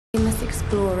famous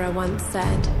explorer once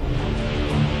said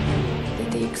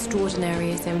that the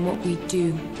extraordinary is in what we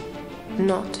do,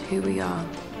 not who we are.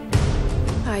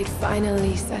 I'd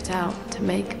finally set out to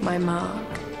make my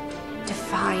mark, to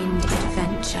find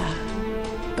adventure.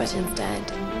 But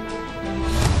instead,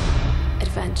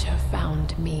 adventure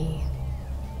found me.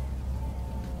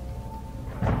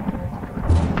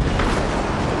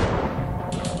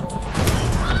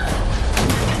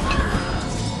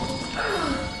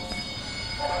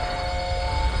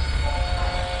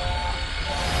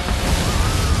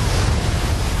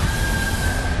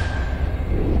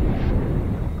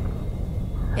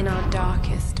 In our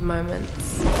darkest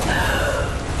moments,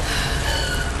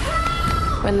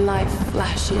 when life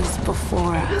flashes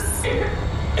before us,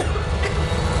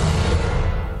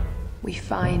 we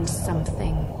find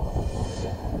something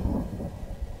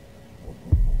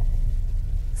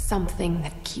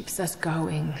that keeps us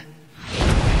going.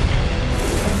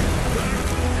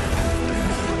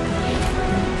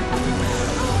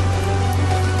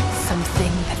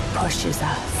 Something that pushes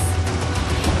us.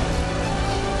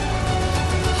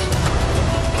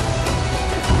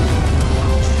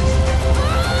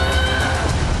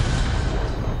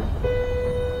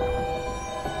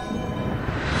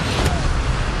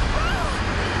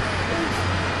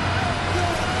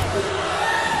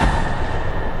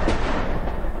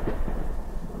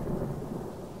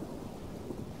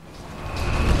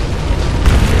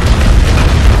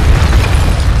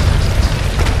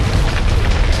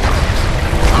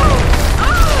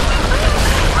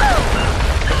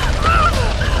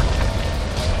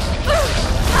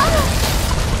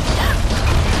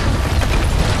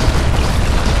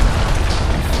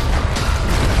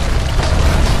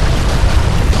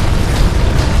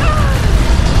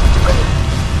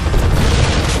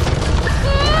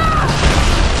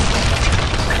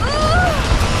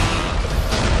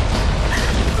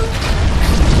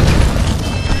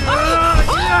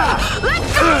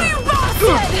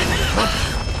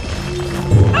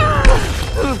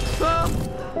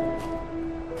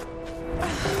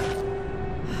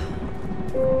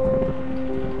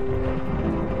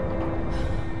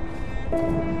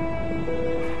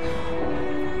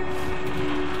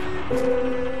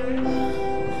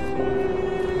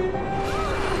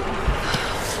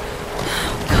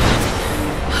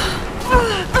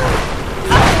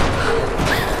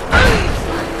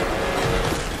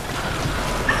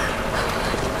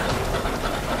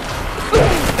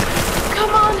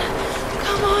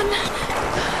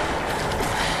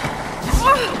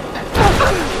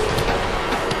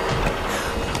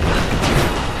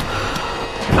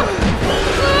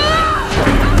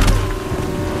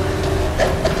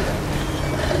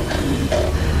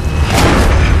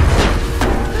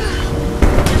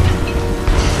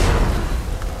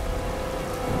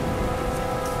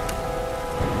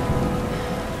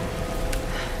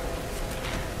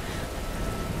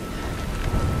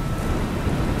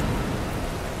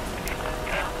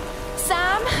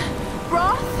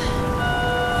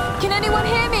 Can anyone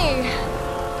hear me?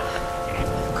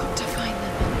 I've got to find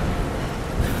them.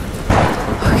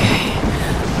 Okay.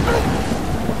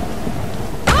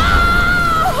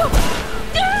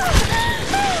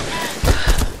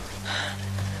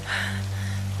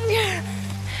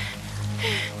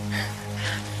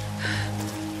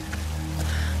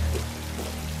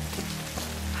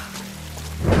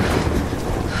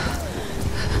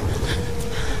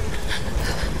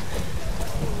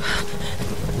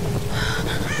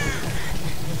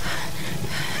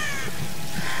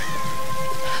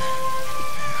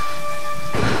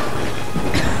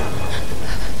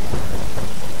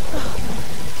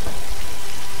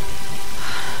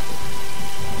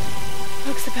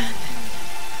 Looks abandoned.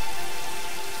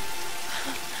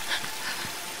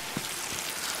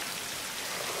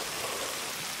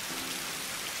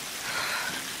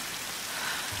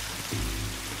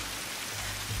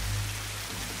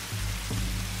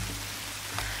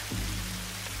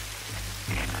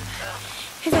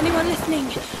 Is anyone listening?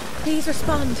 Please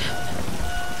respond.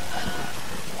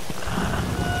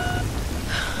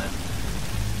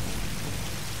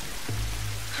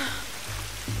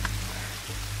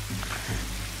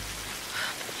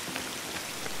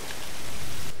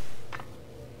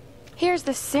 Here's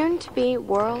the soon-to-be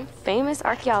world-famous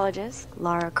archaeologist,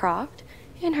 Lara Croft,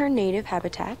 in her native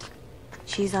habitat.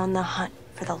 She's on the hunt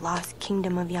for the lost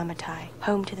kingdom of Yamatai,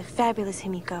 home to the fabulous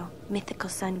Himiko, mythical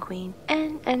Sun Queen,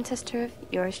 and ancestor of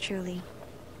yours truly.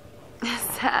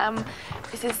 Sam,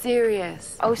 this is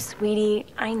serious. Oh, sweetie,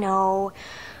 I know.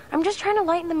 I'm just trying to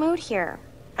lighten the mood here.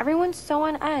 Everyone's so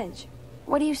on edge.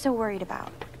 What are you so worried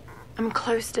about? I'm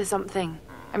close to something.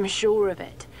 I'm sure of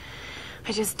it.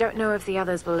 I just don't know if the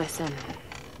others will listen.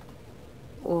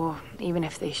 or even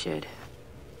if they should.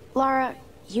 Lara,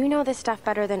 you know this stuff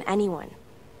better than anyone.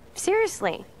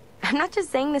 Seriously, I'm not just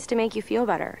saying this to make you feel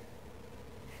better.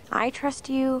 I trust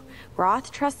you,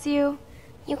 Roth trusts you.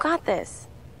 You got this.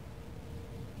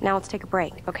 Now let's take a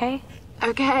break, okay?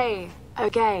 Okay.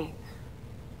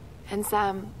 And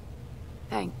Sam,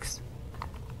 thanks.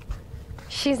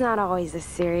 She's not always this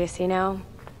serious, you know?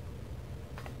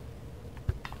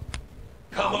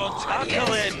 Come on,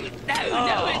 tackle it!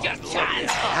 No, it's your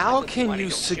chance! How can you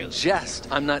suggest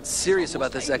I'm not serious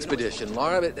about this expedition,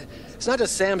 Lara? It's not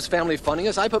just Sam's family funding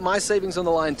us. I put my savings on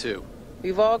the line, too.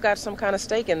 We've all got some kind of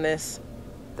stake in this.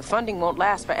 The funding won't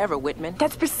last forever, Whitman.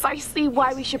 That's precisely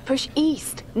why we should push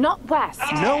east, not west.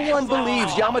 No one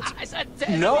believes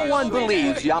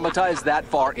Yamatai is that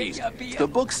far east. The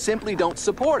books simply don't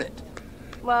support it.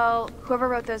 Well, whoever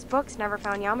wrote those books never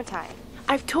found Yamatai.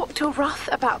 I've talked to Roth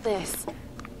about this.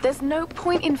 There's no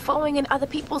point in following in other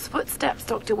people's footsteps,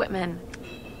 Dr. Whitman.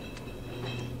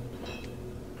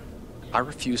 I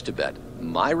refuse to bet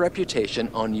my reputation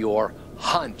on your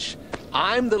hunch.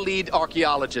 I'm the lead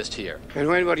archaeologist here. And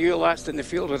when were you last in the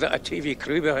field without a TV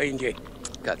crew behind you?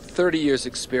 Got 30 years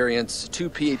experience, 2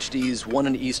 PhDs, 1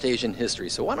 in East Asian history,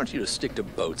 so why don't you just stick to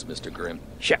boats, Mr. Grimm?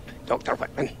 Ship, Dr.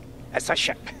 Whitman. It's a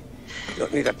ship. You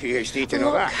don't need a PhD to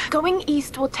know that. Going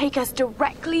east will take us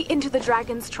directly into the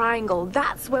Dragon's Triangle.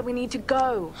 That's where we need to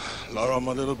go. Lara,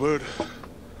 my little bird.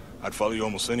 I'd follow you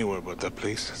almost anywhere, but that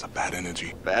place has a bad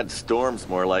energy. Bad storms,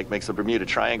 more like. Makes the Bermuda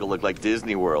Triangle look like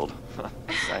Disney World.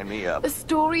 Sign me up. The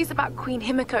stories about Queen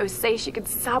Himiko say she could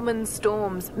summon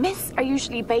storms. Myths are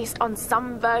usually based on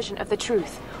some version of the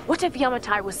truth. What if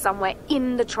Yamatai was somewhere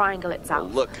in the triangle itself?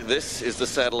 Well, look, this is the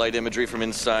satellite imagery from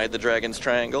inside the Dragon's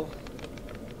Triangle.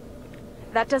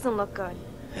 That doesn't look good.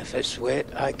 If it's wet,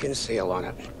 I can sail on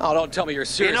it. Oh, don't tell me you're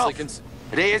seriously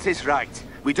Reyes is right.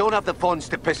 We don't have the funds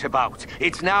to piss about.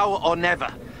 It's now or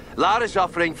never. Lara's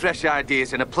offering fresh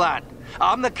ideas and a plan.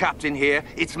 I'm the captain here.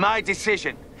 It's my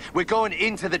decision. We're going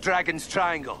into the Dragon's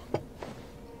Triangle.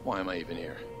 Why am I even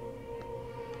here?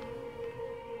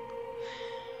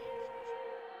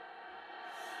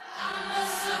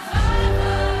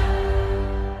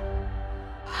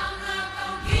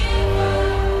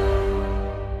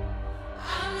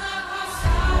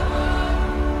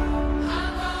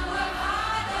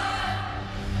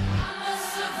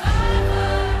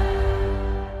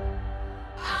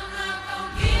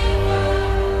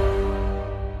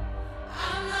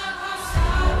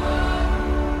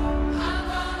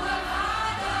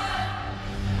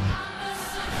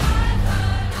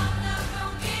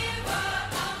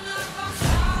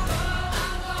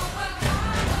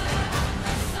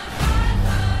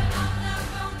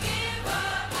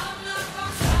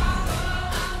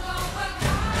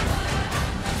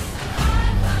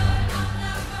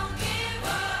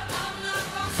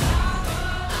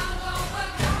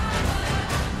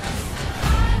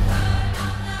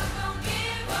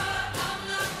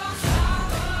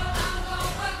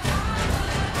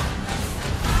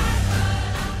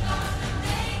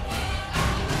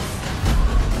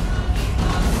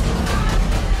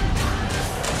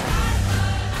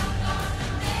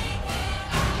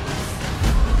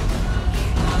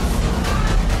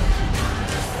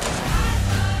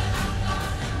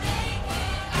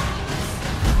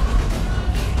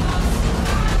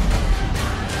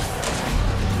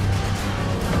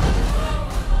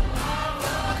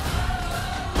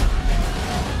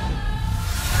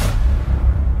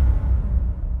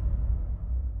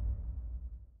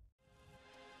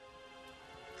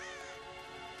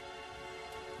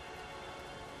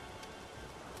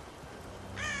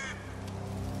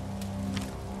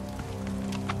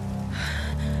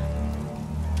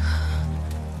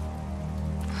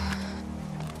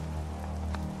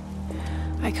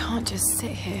 I can't just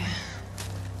sit here.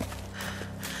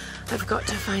 I've got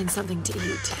to find something to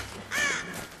eat.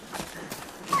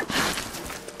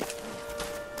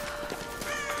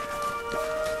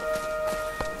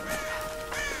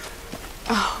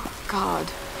 Oh, God.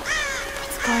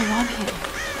 What's going on here?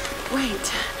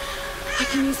 Wait. I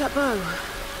can use that bow.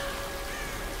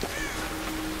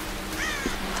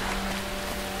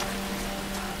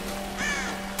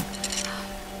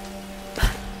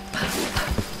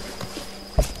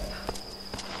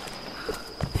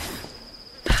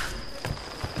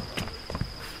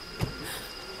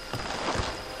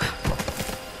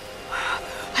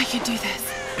 I can do this.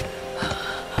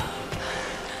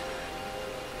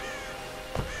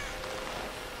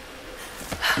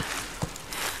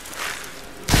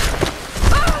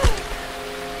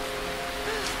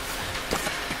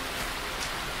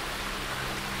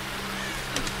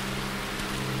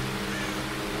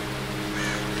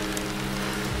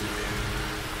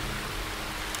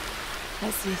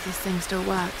 Let's see if this thing still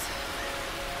works.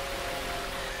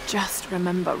 Just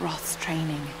remember Roth's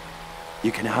training.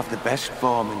 You can have the best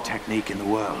form and technique in the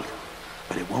world,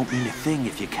 but it won't mean a thing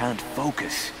if you can't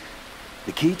focus.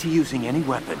 The key to using any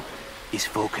weapon is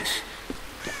focus.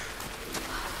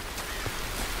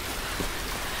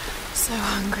 So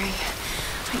hungry.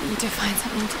 I need to find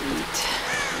something to eat.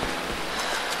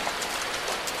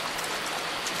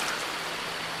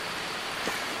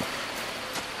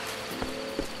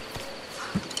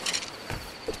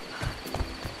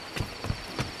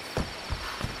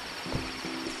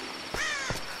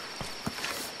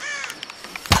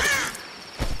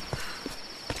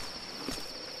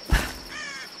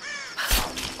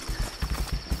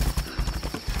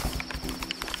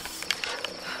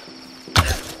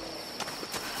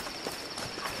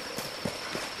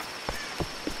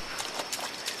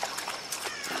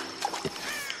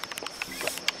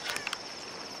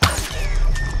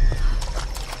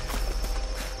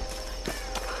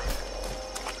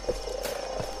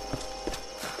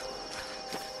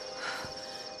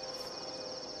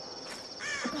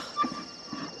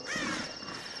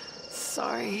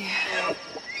 Sorry.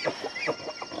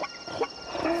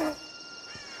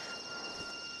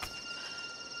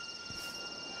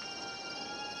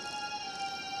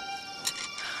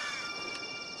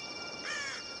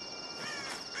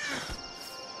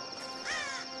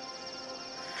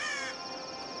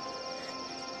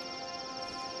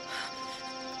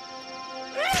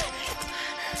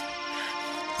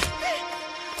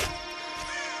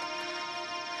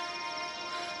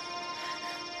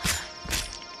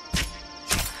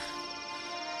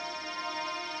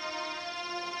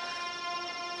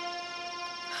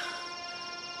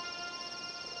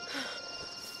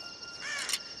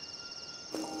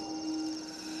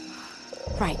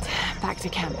 Right, back to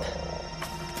camp.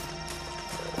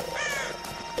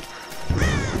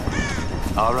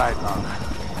 All right,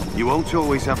 Lara. You won't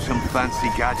always have some fancy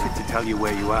gadget to tell you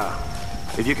where you are.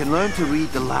 If you can learn to read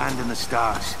the land and the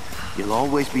stars, you'll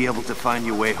always be able to find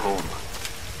your way home.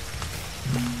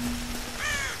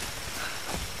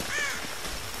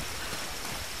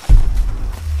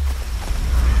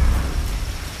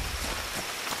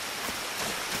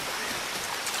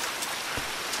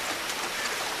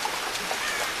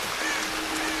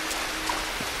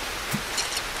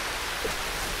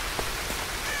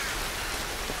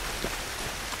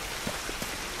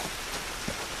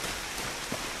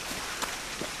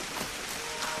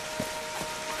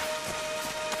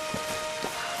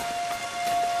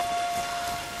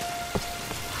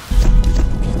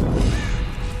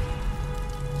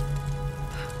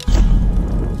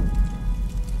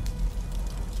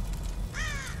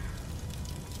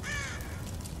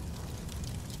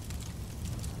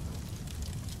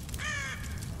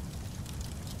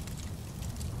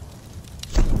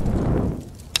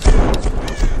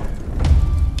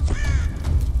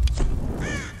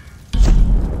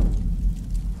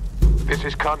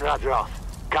 This is Conrad Roth,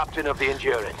 captain of the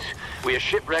Endurance. We are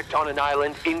shipwrecked on an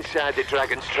island inside the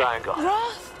Dragon's Triangle.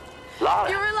 Roth!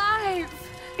 Lara! You're alive!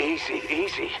 Easy,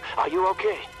 easy. Are you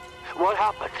okay? What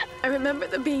happened? I remember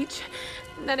the beach,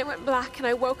 and then it went black and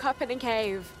I woke up in a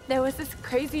cave. There was this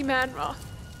crazy man, Roth,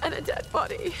 and a dead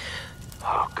body.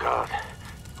 Oh, God.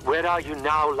 Where are you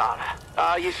now, Lara?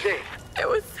 Are you safe? It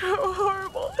was so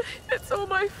horrible. It's all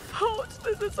my fault.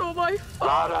 This is all my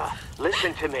fault. Lara,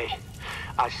 listen to me.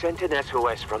 I sent an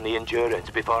SOS from the Endurance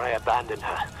before I abandoned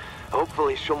her.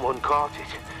 Hopefully someone caught it.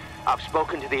 I've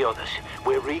spoken to the others.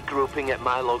 We're regrouping at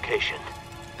my location.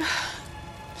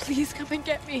 Please come and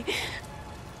get me.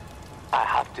 I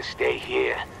have to stay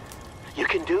here. You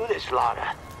can do this,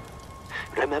 Lara.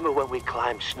 Remember when we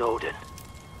climbed Snowden?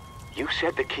 You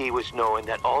said the key was knowing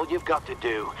that all you've got to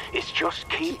do is just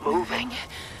keep moving.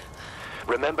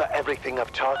 Remember everything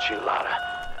I've taught you,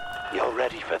 Lara. You're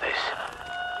ready for this.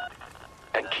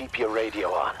 And keep your radio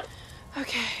on.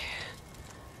 Okay.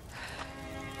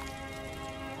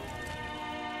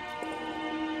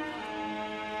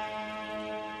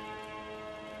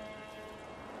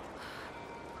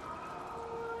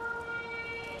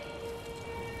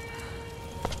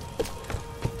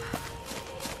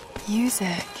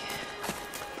 Music.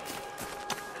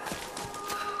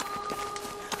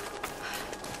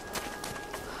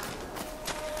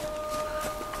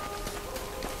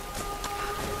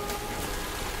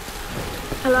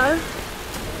 Hello?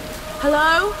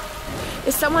 Hello?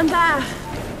 Is someone there?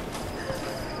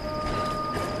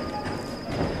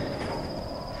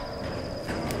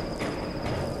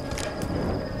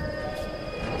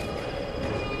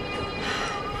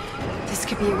 This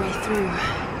could be a way through.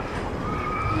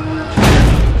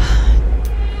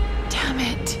 Damn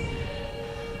it.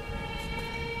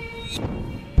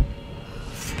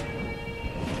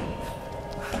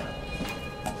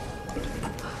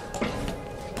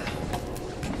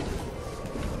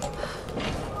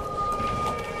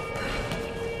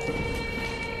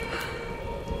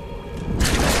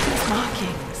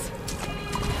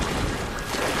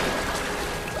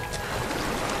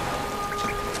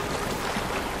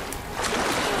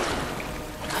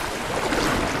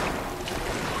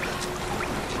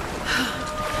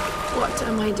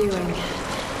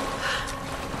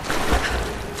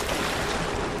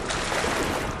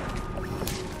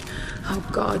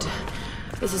 God,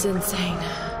 this is insane.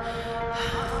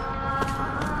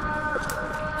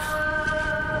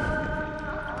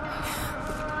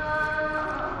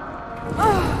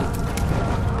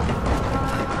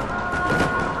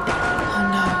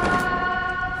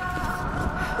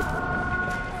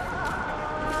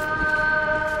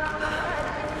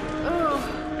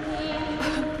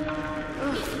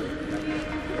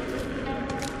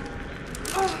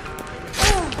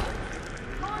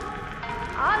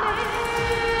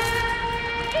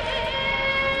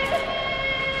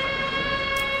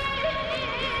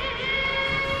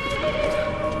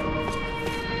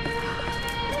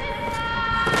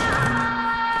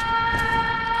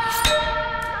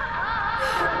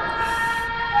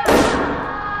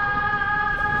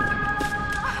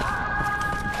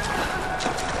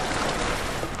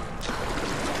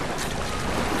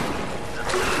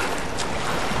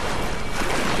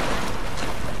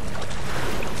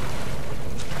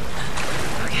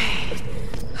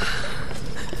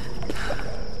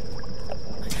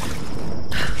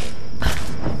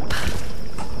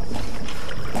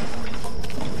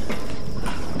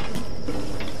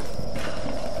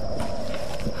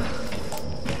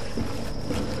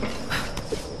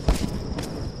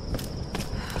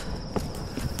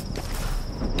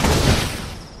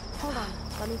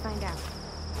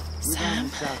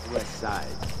 Southwest side.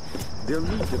 They'll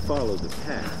need to follow the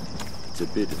path. It's a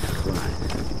bit of a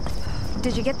climb.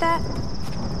 Did you get that?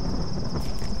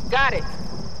 Got it.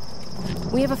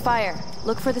 We have a fire.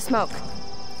 Look for the smoke.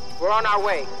 We're on our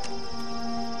way.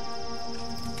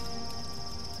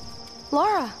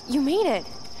 Lara, you made it.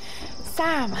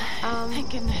 Sam,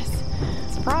 thank goodness.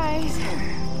 Surprise.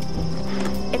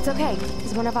 It's okay.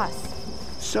 He's one of us.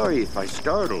 Sorry if I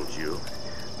startled you.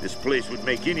 This place would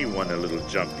make anyone a little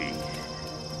jumpy.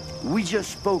 We just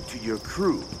spoke to your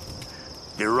crew.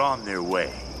 They're on their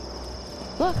way.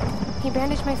 Look, he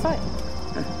bandaged my foot.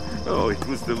 Oh, it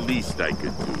was the least I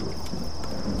could do.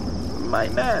 My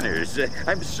manners.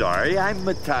 I'm sorry, I'm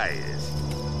Matthias.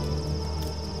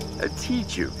 A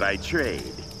teacher by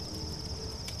trade.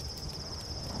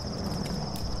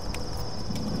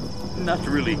 Not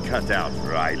really cut out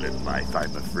for island life,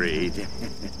 I'm afraid.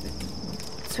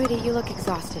 Sweetie, you look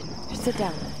exhausted. Sit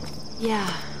down.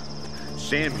 Yeah.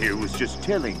 Sam here was just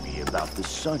telling me about the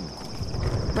Sun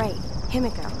Queen. Right,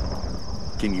 Himiko.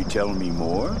 Can you tell me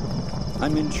more?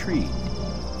 I'm intrigued.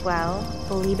 Well,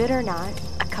 believe it or not,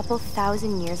 a couple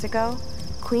thousand years ago,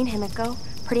 Queen Himiko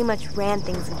pretty much ran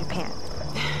things in Japan.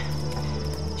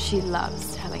 She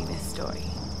loves telling this story.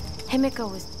 Himiko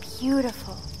was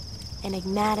beautiful,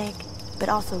 enigmatic, but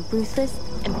also ruthless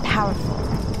and powerful.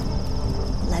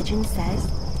 Legend says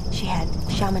she had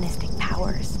shamanistic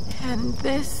powers. And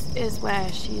this is where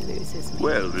she loses me.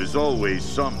 Well, there's always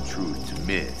some truth to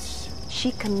myths.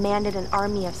 She commanded an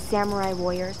army of samurai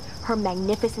warriors, her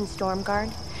magnificent storm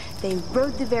guard. They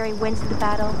rode the very winds of the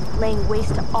battle, laying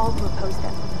waste to all who opposed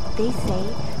them. They say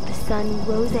the sun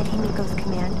rose at Himiko's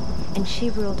command, and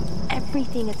she ruled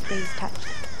everything its rays touched,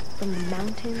 from the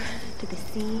mountains to the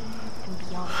sea and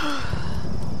beyond.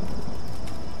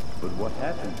 But what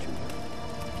happened to her?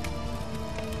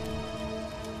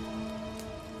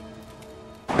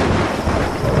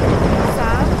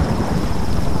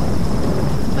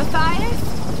 Matthias?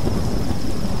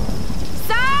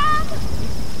 Sam!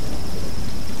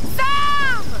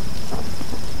 Sam!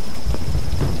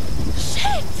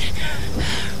 Shit!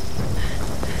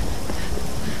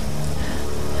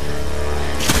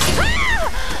 Ah!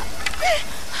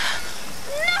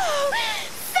 No!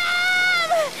 Sam!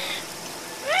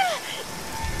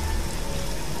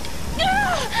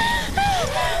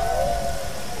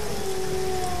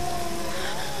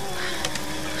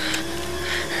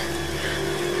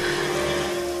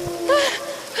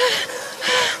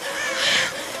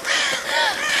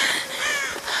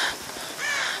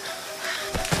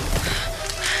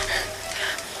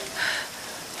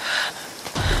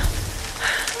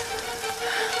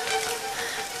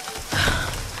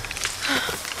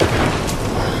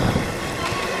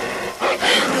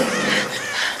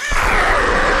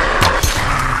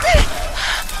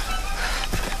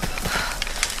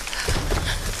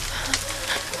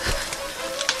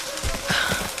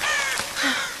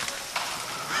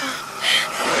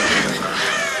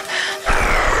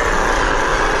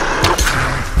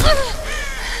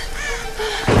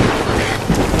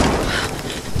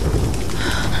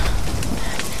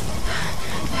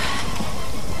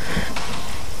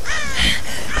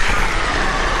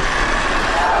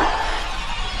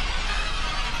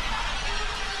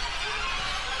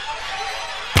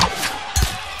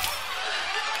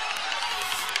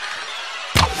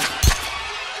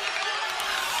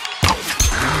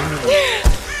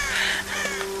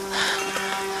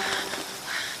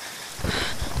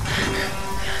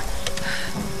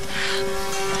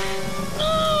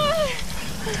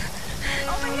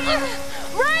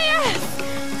 Reyes!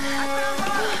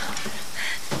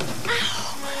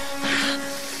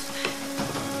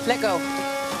 Let go.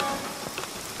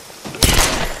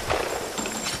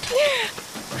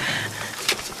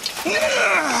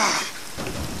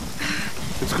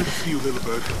 It's good to see you, little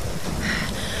bird.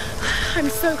 I'm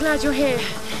so glad you're here.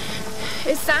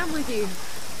 Is Sam with you?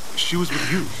 She was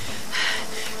with you.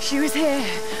 She was here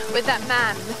with that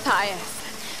man,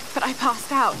 Matthias. But I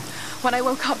passed out. When I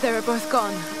woke up, they were both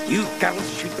gone. You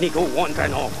girls should me go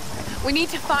wandering off. We need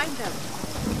to find them.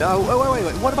 No,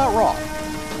 wait. What about Roth?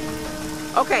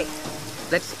 Okay,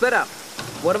 let's split up.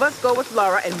 One of us go with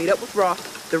Lara and meet up with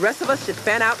Roth. The rest of us should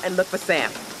fan out and look for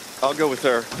Sam. I'll go with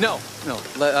her. No.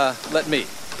 Let me.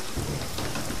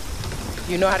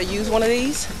 You know how to use one of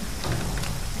these?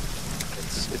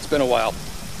 It's been a while.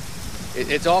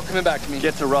 It's all coming back to me.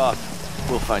 Get to Roth.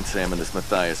 We'll find Sam and this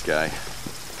Matthias guy.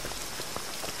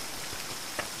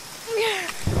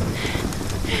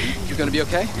 You gonna be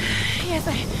okay? Yes,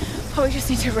 I probably just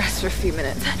need to rest for a few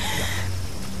minutes.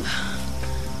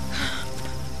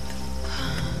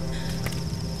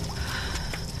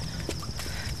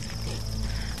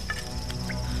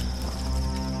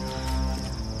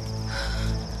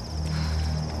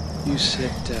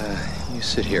 You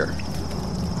sit here.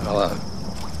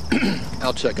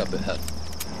 I'll check up ahead.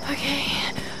 Okay.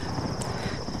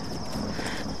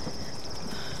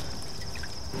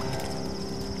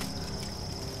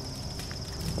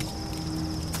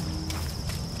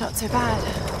 Not so bad.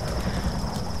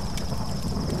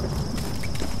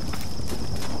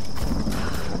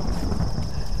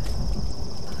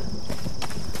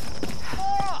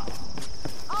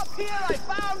 Up here, I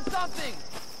found something!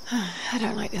 I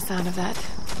don't like the sound of that.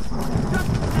 Just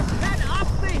head up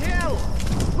the hill!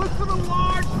 Look for the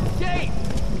large gate!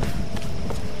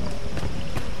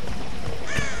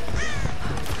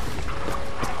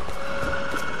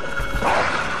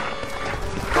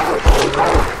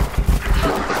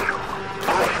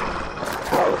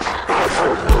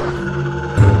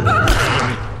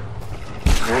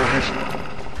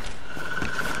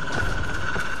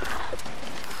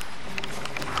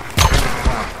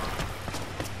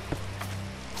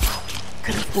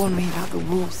 Could have warned me about the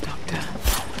wolves, Doctor.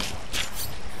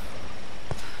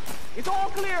 It's all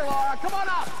clear, Lara. Come on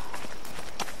up!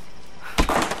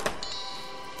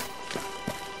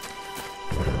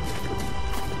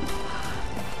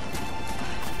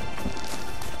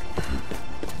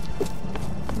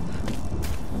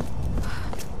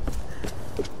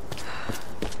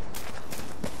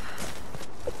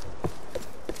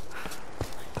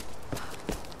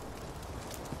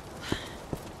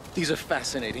 These are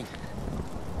fascinating.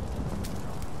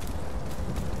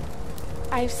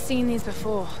 I've seen these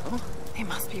before. Oh? They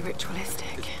must be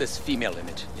ritualistic. This female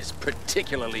image is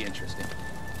particularly interesting.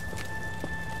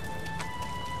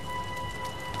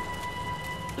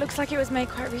 Looks like it was made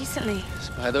quite recently. It's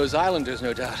by those islanders,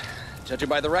 no doubt. Judging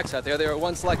by the wrecks out there, they were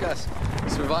once like us.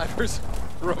 Survivors.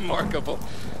 Remarkable.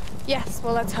 Yes,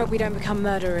 well, let's hope we don't become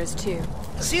murderers, too.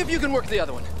 See if you can work the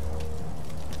other one.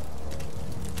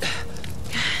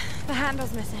 The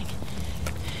handle's missing.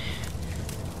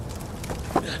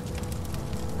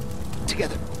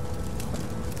 Together.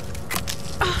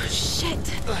 Oh, shit.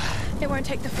 It won't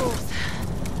take the force.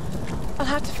 I'll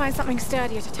have to find something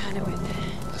sturdier to turn it with.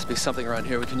 Must be something around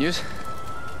here we can use.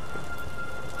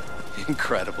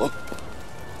 Incredible.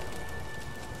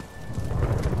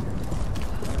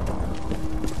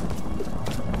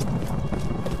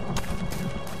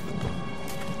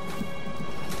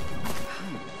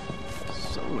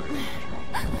 Solar imagery.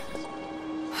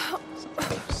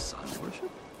 Sun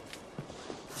worship?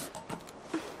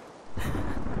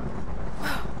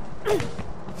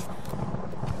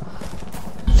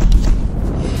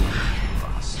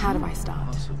 How do I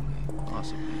start?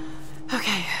 Possibly.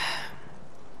 Okay.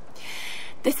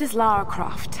 This is Lara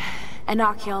Croft, an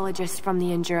archaeologist from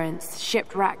the Endurance,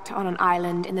 shipwrecked on an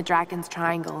island in the Dragon's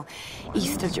Triangle,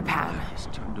 east of Japan. He's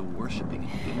turned to worshipping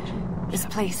engagement. This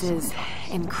place is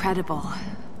incredible.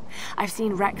 I've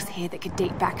seen wrecks here that could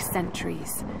date back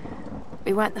centuries.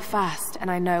 We weren't the first, and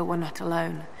I know we're not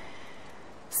alone.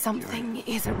 Something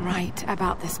isn't right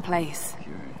about this place.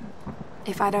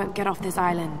 If I don't get off this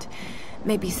island,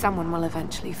 maybe someone will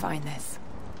eventually find this.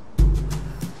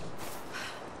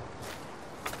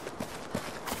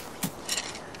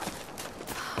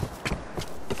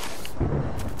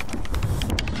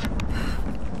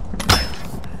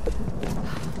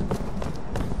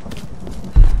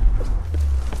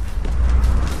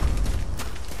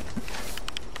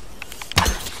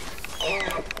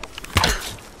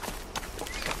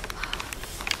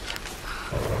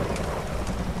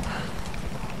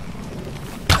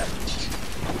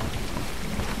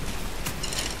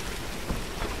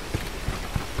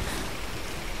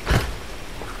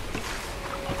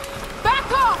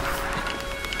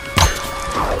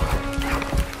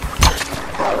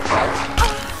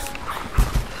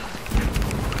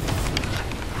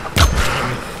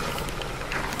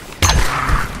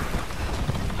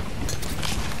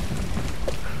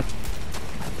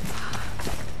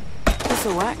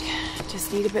 That'll work.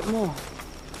 Just need a bit more.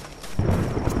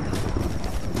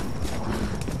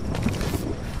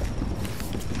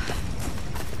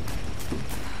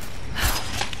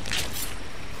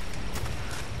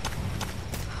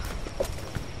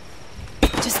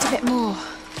 Just a bit more.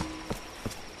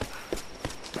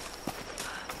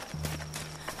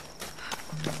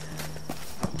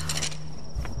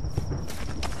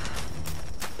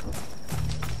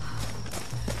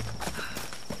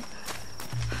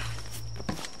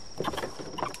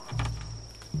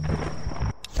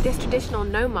 This traditional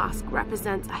no mask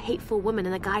represents a hateful woman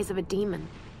in the guise of a demon.